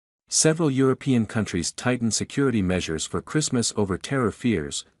Several European countries tighten security measures for Christmas over terror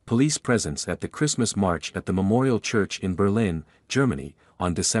fears. Police presence at the Christmas march at the Memorial Church in Berlin, Germany,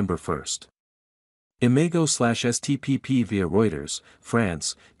 on December 1. Imago/STPP via Reuters.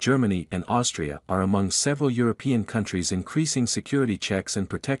 France, Germany and Austria are among several European countries increasing security checks and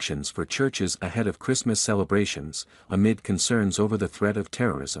protections for churches ahead of Christmas celebrations, amid concerns over the threat of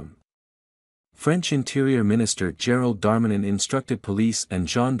terrorism. French Interior Minister Gérald Darmanin instructed police and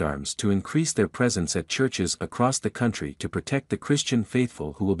gendarmes to increase their presence at churches across the country to protect the Christian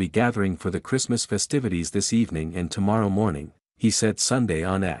faithful who will be gathering for the Christmas festivities this evening and tomorrow morning, he said Sunday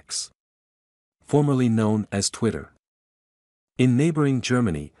on X, formerly known as Twitter. In neighboring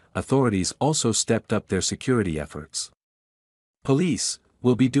Germany, authorities also stepped up their security efforts. Police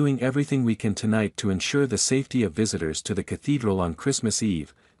will be doing everything we can tonight to ensure the safety of visitors to the cathedral on Christmas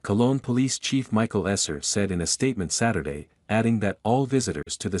Eve, Cologne Police Chief Michael Esser said in a statement Saturday, adding that all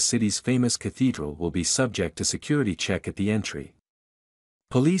visitors to the city's famous cathedral will be subject to security check at the entry.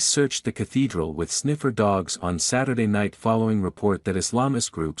 Police searched the cathedral with sniffer dogs on Saturday night following report that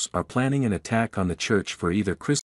Islamist groups are planning an attack on the church for either Christmas